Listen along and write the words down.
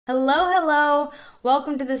Hello, hello.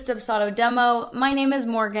 Welcome to this Dubsado demo. My name is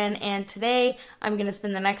Morgan, and today I'm going to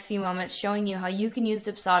spend the next few moments showing you how you can use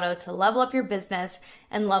Dubsado to level up your business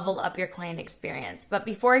and level up your client experience. But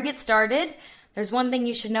before I get started, there's one thing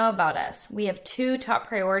you should know about us. We have two top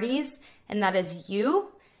priorities, and that is you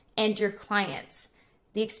and your clients.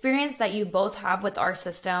 The experience that you both have with our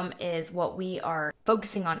system is what we are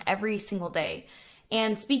focusing on every single day.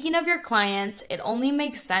 And speaking of your clients, it only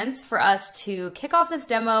makes sense for us to kick off this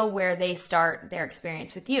demo where they start their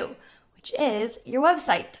experience with you, which is your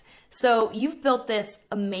website. So you've built this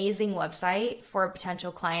amazing website for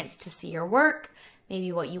potential clients to see your work,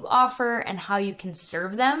 maybe what you offer and how you can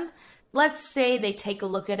serve them. Let's say they take a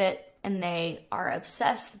look at it and they are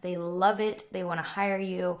obsessed, they love it, they want to hire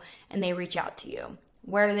you, and they reach out to you.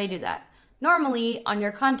 Where do they do that? Normally on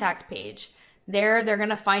your contact page. There, they're going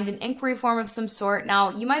to find an inquiry form of some sort.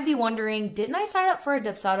 Now, you might be wondering, didn't I sign up for a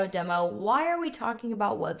Dubsado demo? Why are we talking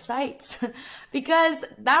about websites? Because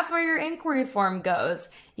that's where your inquiry form goes.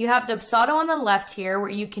 You have Dubsado on the left here where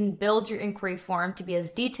you can build your inquiry form to be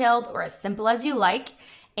as detailed or as simple as you like.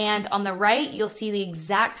 And on the right, you'll see the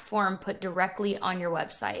exact form put directly on your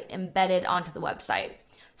website, embedded onto the website.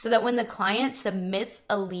 So that when the client submits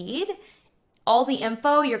a lead, all the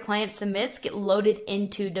info your client submits get loaded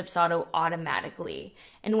into Dubsado automatically.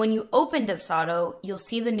 And when you open Dubsado, you'll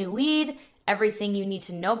see the new lead, everything you need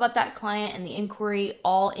to know about that client and the inquiry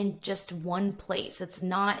all in just one place. It's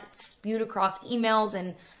not spewed across emails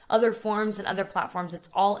and other forms and other platforms.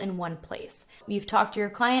 It's all in one place. You've talked to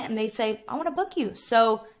your client and they say, I want to book you.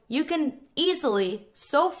 So you can easily,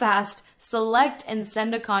 so fast, select and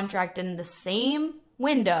send a contract in the same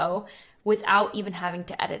window without even having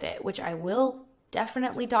to edit it, which I will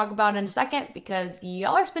definitely talk about in a second because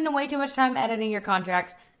y'all are spending way too much time editing your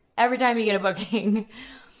contracts every time you get a booking.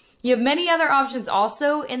 You have many other options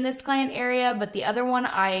also in this client area, but the other one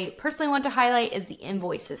I personally want to highlight is the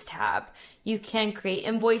invoices tab. You can create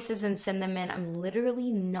invoices and send them in. I'm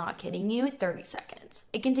literally not kidding you, 30 seconds.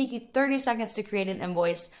 It can take you 30 seconds to create an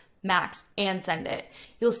invoice max and send it.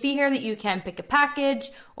 You'll see here that you can pick a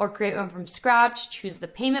package or create one from scratch, choose the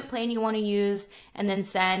payment plan you want to use, and then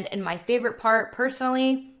send. And my favorite part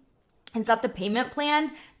personally is that the payment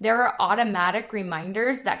plan, there are automatic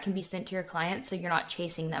reminders that can be sent to your clients so you're not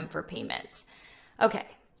chasing them for payments. Okay,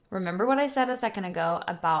 remember what I said a second ago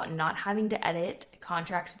about not having to edit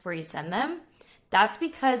contracts before you send them? That's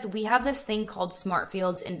because we have this thing called smart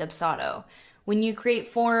fields in Dubsado. When you create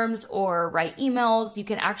forms or write emails, you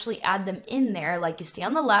can actually add them in there like you see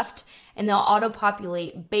on the left, and they'll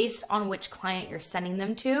auto-populate based on which client you're sending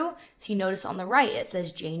them to. So you notice on the right, it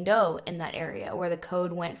says Jane Doe in that area where the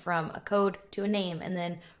code went from a code to a name and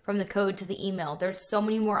then from the code to the email. There's so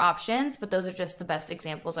many more options, but those are just the best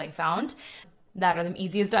examples I found that are the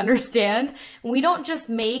easiest to understand. We don't just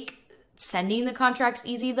make sending the contracts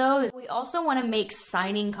easy though. We also want to make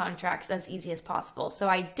signing contracts as easy as possible. So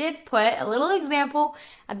I did put a little example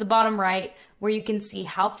at the bottom right where you can see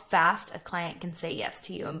how fast a client can say yes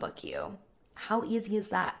to you and book you. How easy is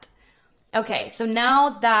that? Okay, so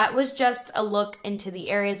now that was just a look into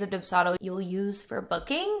the areas of Dubsado you'll use for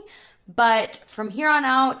booking. But from here on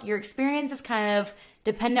out, your experience is kind of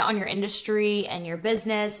dependent on your industry and your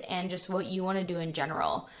business and just what you want to do in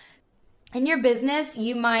general. In your business,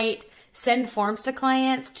 you might send forms to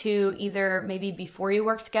clients to either maybe before you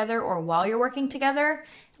work together or while you're working together.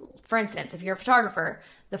 For instance, if you're a photographer,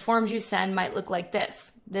 the forms you send might look like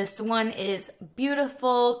this. This one is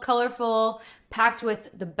beautiful, colorful, packed with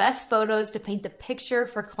the best photos to paint the picture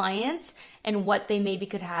for clients and what they maybe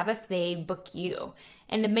could have if they book you.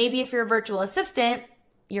 And maybe if you're a virtual assistant,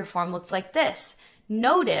 your form looks like this.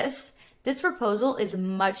 Notice this proposal is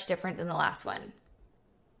much different than the last one.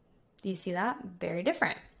 Do you see that? Very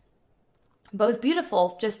different. Both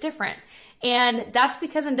beautiful, just different. And that's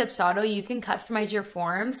because in Dubsado, you can customize your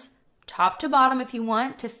forms top to bottom if you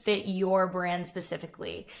want to fit your brand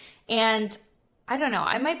specifically. And I don't know,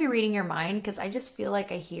 I might be reading your mind because I just feel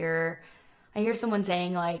like I hear someone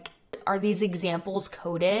saying like, are these examples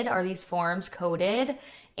coded? Are these forms coded?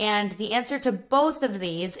 And the answer to both of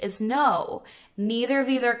these is no. Neither of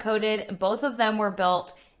these are coded. Both of them were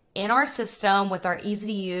built in our system with our easy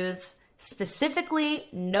to use, specifically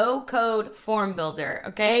no code form builder,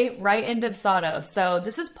 okay? Right in Dubsado. So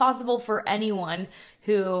this is possible for anyone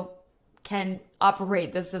who can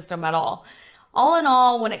operate the system at all. All in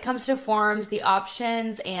all, when it comes to forms, the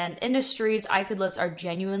options and industries I could list are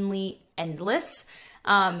genuinely endless.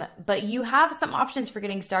 But you have some options for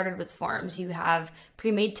getting started with forms. You have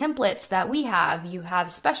pre-made templates that we have. You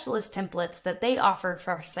have specialist templates that they offer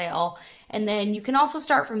for sale. And then you can also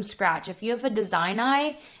start from scratch. If you have a design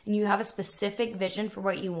eye and you have a specific vision for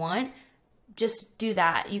what you want, just do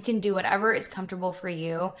that. You can do whatever is comfortable for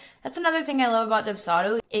you. That's another thing I love about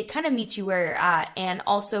Dubsado. It kind of meets you where you're at and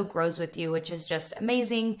also grows with you, which is just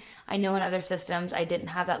amazing. I know in other systems I didn't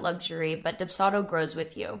have that luxury, but Dubsado grows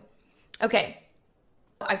with you. Okay,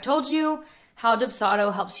 I've told you how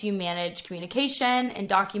Dubsado helps you manage communication and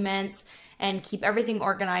documents and keep everything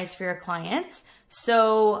organized for your clients.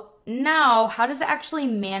 So now, how does it actually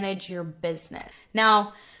manage your business?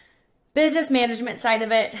 Now, business management side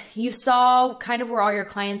of it, you saw kind of where all your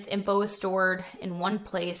clients' info is stored in one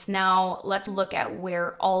place. Now let's look at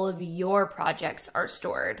where all of your projects are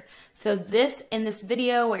stored. So in this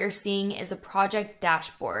video, what you're seeing is a project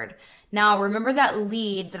dashboard. Now remember that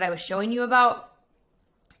lead that I was showing you about?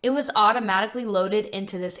 It was automatically loaded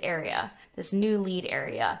into this area, this new lead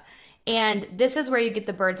area. And this is where you get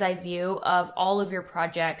the bird's eye view of all of your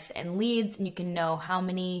projects and leads, and you can know how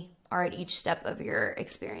many are at each step of your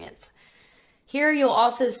experience. Here you'll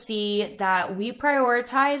also see that we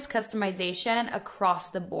prioritize customization across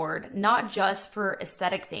the board, not just for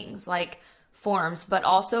aesthetic things like forms, but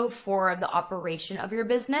also for the operation of your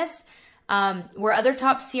business. Where other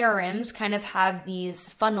top CRMs kind of have these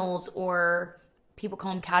funnels, or people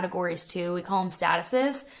call them categories too, we call them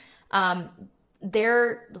statuses.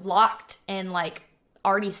 They're locked and like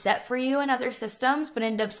already set for you in other systems, but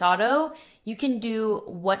in Dubsado, you can do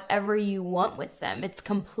whatever you want with them. It's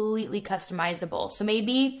completely customizable. So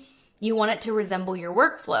maybe you want it to resemble your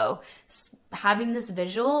workflow. Having this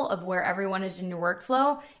visual of where everyone is in your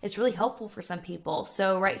workflow is really helpful for some people.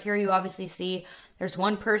 So right here, you obviously see there's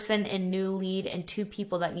one person in new lead and 2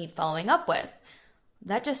 people that need following up with.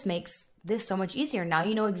 That just makes this so much easier. Now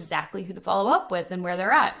you know exactly who to follow up with and where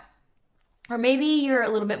they're at. Or maybe you're a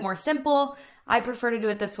little bit more simple. I prefer to do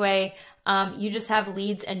it this way. You just have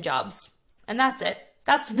leads and jobs. And that's it.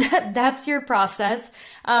 That's your process.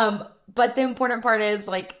 But the important part is,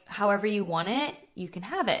 like, however you want it, you can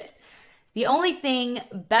have it. The only thing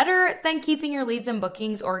better than keeping your leads and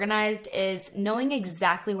bookings organized is knowing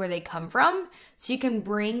exactly where they come from, so you can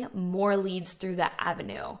bring more leads through that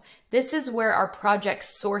avenue. This is where our project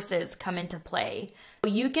sources come into play.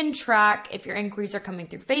 You can track if your inquiries are coming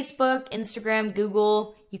through Facebook, Instagram,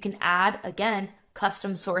 Google. You can add, again,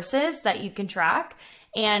 custom sources that you can track,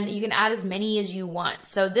 and you can add as many as you want.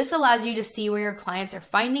 So this allows you to see where your clients are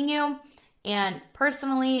finding you. And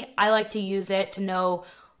personally, I like to use it to know,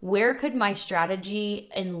 where could my strategy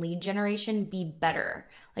in lead generation be better?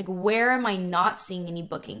 Like, where am I not seeing any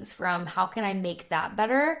bookings from? How can I make that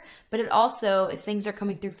better? But it also, if things are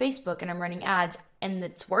coming through Facebook and I'm running ads and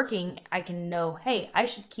it's working, I can know, hey, I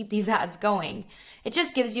should keep these ads going. It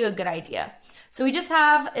just gives you a good idea. So we just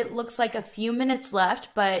have, it looks like a few minutes left,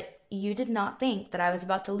 but you did not think that I was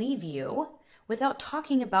about to leave you without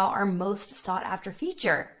talking about our most sought after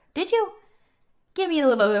feature, did you? Give me a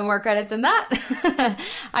little bit more credit than that.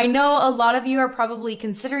 I know a lot of you are probably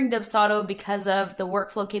considering Dubsado because of the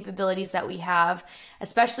workflow capabilities that we have,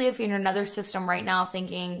 especially if you're in another system right now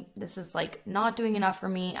thinking, this is like not doing enough for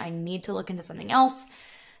me, I need to look into something else.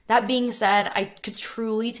 That being said, I could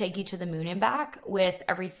truly take you to the moon and back with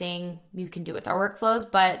everything you can do with our workflows,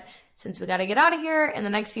 but since we got to get out of here in the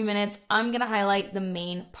next few minutes, I'm going to highlight the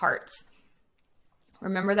main parts.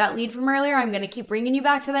 Remember that lead from earlier? I'm going to keep bringing you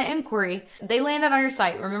back to that inquiry. They landed on your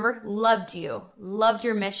site, remember? Loved you, loved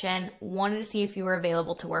your mission, wanted to see if you were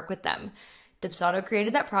available to work with them. Dubsado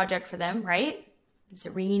created that project for them, right? Is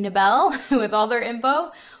it ringing a bell with all their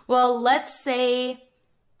info? Well, let's say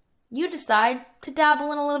you decide to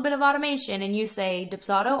dabble in a little bit of automation and you say,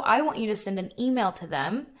 Dubsado, I want you to send an email to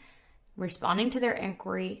them responding to their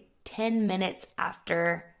inquiry 10 minutes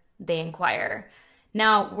after they inquire.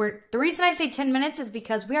 Now, the reason I say 10 minutes is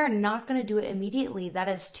because we are not going to do it immediately. That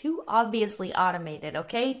is too obviously automated,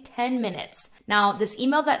 okay? 10 minutes. Now, this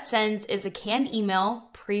email that sends is a canned email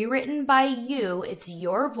pre-written by you. It's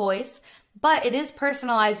your voice, but it is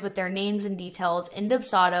personalized with their names and details in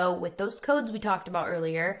Dubsado with those codes we talked about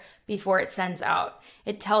earlier before it sends out.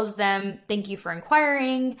 It tells them, thank you for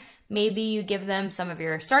inquiring. Maybe you give them some of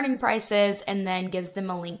your starting prices and then gives them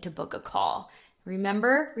a link to book a call.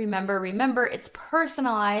 Remember, it's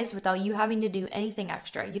personalized without you having to do anything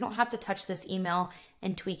extra. You don't have to touch this email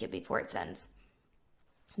and tweak it before it sends.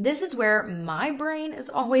 This is where my brain is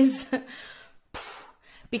always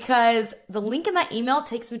because the link in that email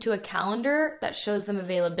takes them to a calendar that shows them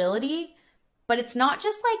availability, but it's not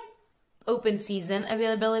just like open season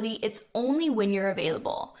availability. It's only when you're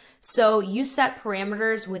available. So you set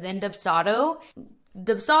parameters within Dubsado.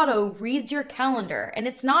 Dubsado reads your calendar, and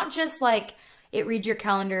it's not just like it reads your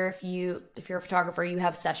calendar if you're a photographer, you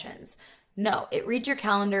have sessions. No, it reads your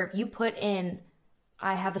calendar. If you put in,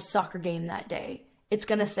 I have a soccer game that day, it's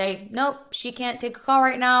going to say, nope, she can't take a call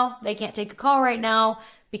right now. They can't take a call right now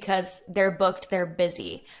because they're booked, they're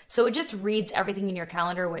busy. So it just reads everything in your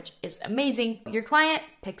calendar, which is amazing. Your client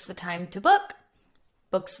picks the time to book,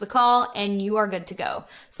 books the call, and you are good to go.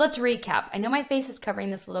 So let's recap. I know my face is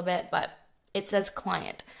covering this a little bit, but it says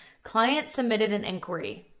client. Client submitted an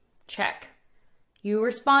inquiry. Check. You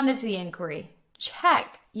responded to the inquiry.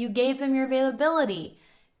 Check. You gave them your availability.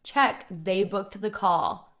 Check. They booked the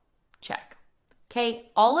call. Check.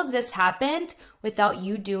 Okay, all of this happened without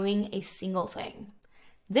you doing a single thing.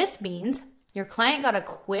 This means your client got a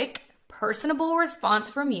quick, personable response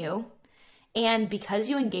from you, and because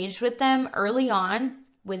you engaged with them early on,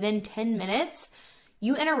 within 10 minutes,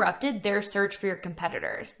 you interrupted their search for your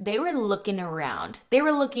competitors. They were looking around. They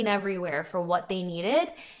were looking everywhere for what they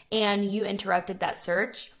needed, and you interrupted that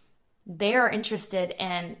search. They are interested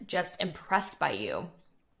and just impressed by you.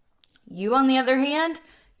 You, on the other hand,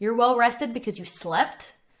 you're well rested because you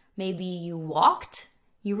slept. Maybe you walked.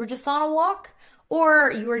 You were just on a walk.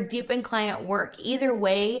 Or you were deep in client work. Either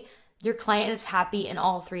way, your client is happy in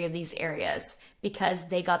all three of these areas because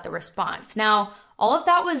they got the response. Now, all of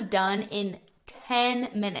that was done in 10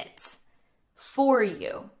 minutes for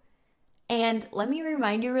you. And let me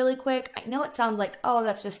remind you really quick. I know it sounds like, oh,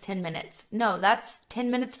 that's just 10 minutes. No, that's 10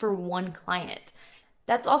 minutes for one client.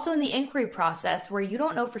 That's also in the inquiry process where you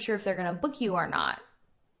don't know for sure if they're going to book you or not.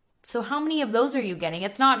 So how many of those are you getting?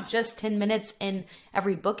 It's not just 10 minutes in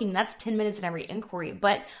every booking. That's 10 minutes in every inquiry.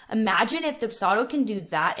 But imagine if Dubsado can do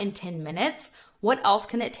that in 10 minutes. What else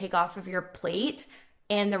can it take off of your plate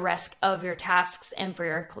and the rest of your tasks and for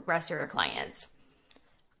your rest of your clients?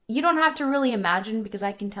 You don't have to really imagine because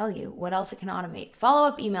I can tell you what else it can automate.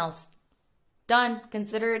 Follow-up emails. Done.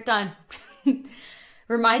 Consider it done.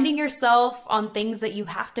 Reminding yourself on things that you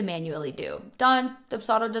have to manually do. Done.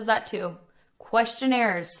 Dubsado does that too.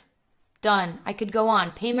 Questionnaires. Done. I could go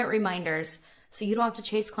on. Payment reminders. So you don't have to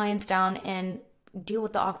chase clients down and deal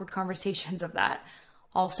with the awkward conversations of that.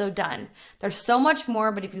 Also done. There's so much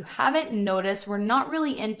more, but if you haven't noticed, we're not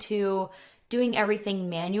really into doing everything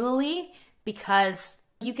manually because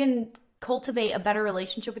you can cultivate a better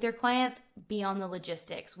relationship with your clients beyond the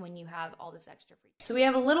logistics when you have all this extra free. So we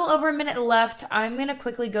have a little over a minute left. I'm going to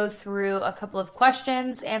quickly go through a couple of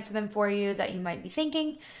questions, answer them for you that you might be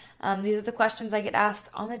thinking. These are the questions I get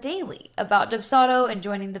asked on the daily about Dubsado and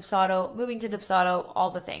joining Dubsado, moving to Dubsado,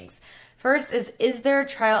 all the things. First is there a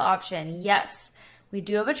trial option? Yes, we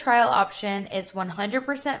do have a trial option. It's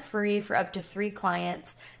 100% free for up to 3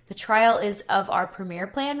 clients. The trial is of our Premier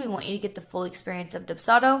plan. We want you to get the full experience of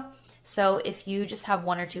Dubsado. So if you just have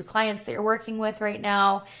 1 or 2 clients that you're working with right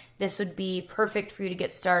now, this would be perfect for you to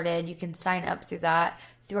get started. You can sign up through that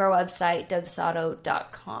through our website,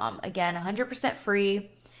 dubsado.com. Again, 100%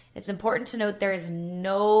 free. It's important to note there is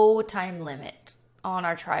no time limit on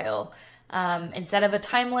our trial. Instead of a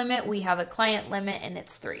time limit, we have a client limit and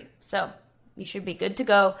it's 3. So you should be good to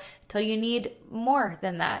go until you need more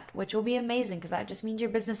than that, which will be amazing because that just means your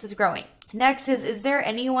business is growing. Next is there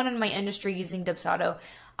anyone in my industry using Dubsado?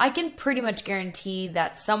 I can pretty much guarantee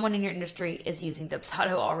that someone in your industry is using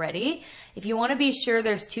Dubsado already. If you want to be sure,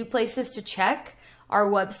 there's 2 places to check. Our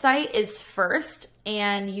website is first,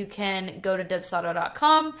 and you can go to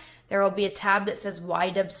dubsado.com. There will be a tab that says Why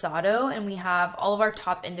Dubsado, and we have all of our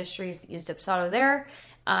top industries that use Dubsado there.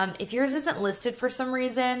 If yours isn't listed for some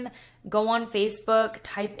reason, go on Facebook,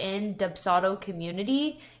 type in Dubsado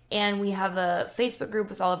Community, and we have a Facebook group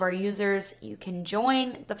with all of our users. You can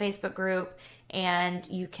join the Facebook group, and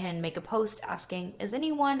you can make a post asking, is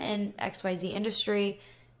anyone in XYZ industry?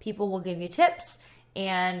 People will give you tips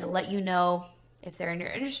and let you know if they're in your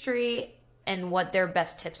industry and what their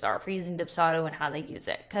best tips are for using Dubsado and how they use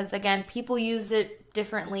it. Because again, people use it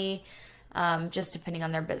differently just depending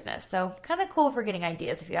on their business. So kind of cool for getting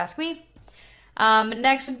ideas if you ask me.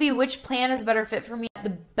 Next would be which plan is a better fit for me. The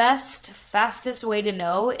best, fastest way to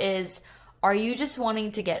know is, are you just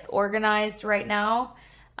wanting to get organized right now?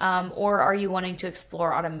 Or are you wanting to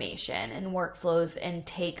explore automation and workflows and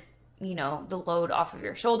take, the load off of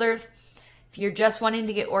your shoulders? If you're just wanting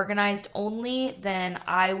to get organized only, then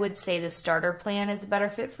I would say the starter plan is a better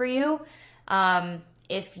fit for you.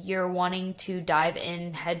 if you're wanting to dive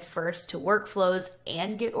in head first to workflows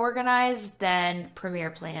and get organized, then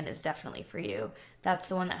Premier Plan is definitely for you. That's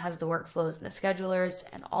the one that has the workflows and the schedulers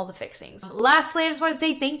and all the fixings. Lastly, I just want to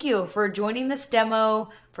say thank you for joining this demo,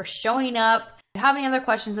 for showing up. If you have any other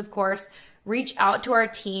questions, of course, reach out to our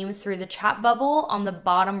team through the chat bubble on the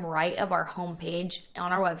bottom right of our homepage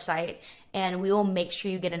on our website, and we will make sure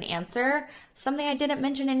you get an answer. Something I didn't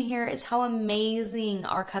mention in here is how amazing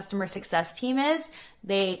our customer success team is.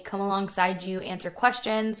 They come alongside you, answer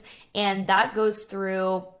questions, and that goes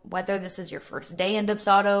through whether this is your first day in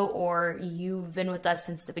Dubsado or you've been with us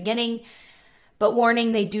since the beginning. But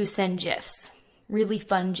warning, they do send GIFs. Really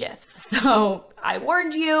fun GIFs. So I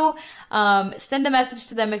warned you. Send a message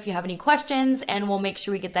to them if you have any questions, and we'll make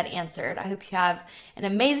sure we get that answered. I hope you have an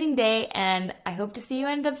amazing day, and I hope to see you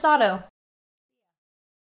in Dubsado.